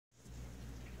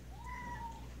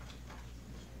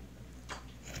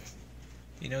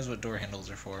He knows what door handles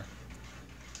are for.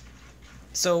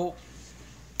 So,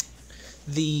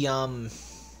 the, yeah, I'm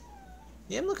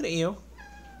looking at you.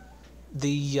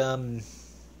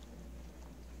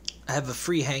 I have a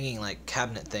free hanging, like,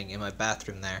 cabinet thing in my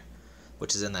bathroom there,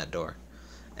 which is in that door.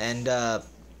 And,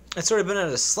 it's sort of been at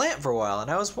a slant for a while,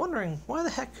 and I was wondering, why the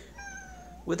heck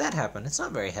would that happen? It's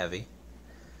not very heavy.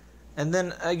 And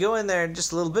then I go in there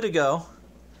just a little bit ago,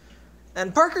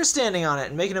 and Parker's standing on it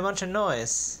and making a bunch of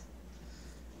noise.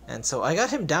 And so I got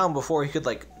him down before he could,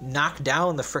 like, knock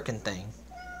down the frickin' thing.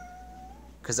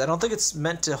 Because I don't think it's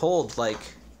meant to hold, like,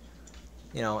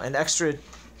 you know, an extra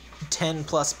 10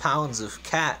 plus pounds of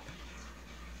cat.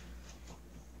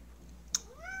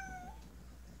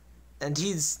 And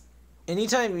he's...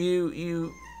 Anytime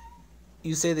you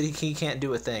say that he can't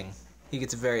do a thing, he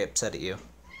gets very upset at you.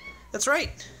 That's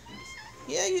right.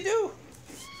 Yeah, you do.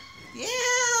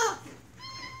 Yeah.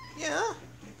 Yeah.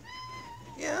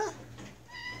 Yeah.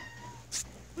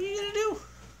 What are you gonna do?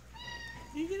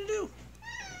 What are you gonna do?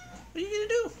 What are you gonna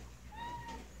do?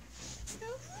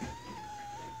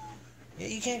 Yeah,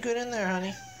 you can't get in there,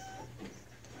 honey.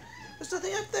 There's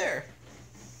nothing up there.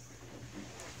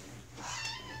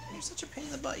 You're such a pain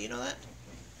in the butt, you know that?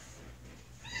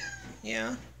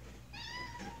 Yeah.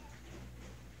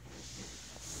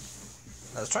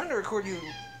 I was trying to record you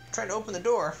trying to open the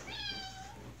door.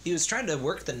 He was trying to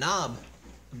work the knob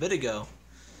a bit ago.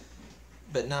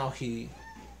 But now he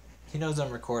knows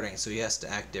I'm recording, so he has to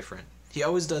act different. He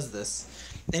always does this.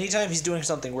 Anytime he's doing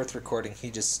something worth recording,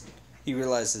 he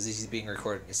realizes he's being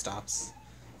recorded and he stops.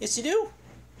 Yes, you do?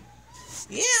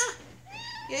 Yeah!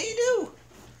 Yeah, you do!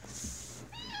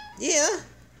 Yeah!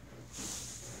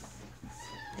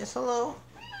 Yes, hello?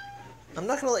 I'm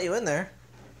not gonna let you in there.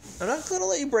 I'm not gonna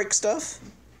let you break stuff.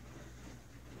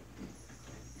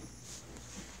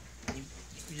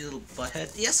 You little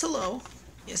butthead. Yes, hello.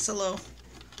 Yes, hello.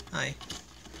 Hi.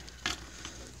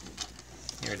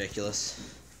 You're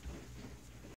ridiculous.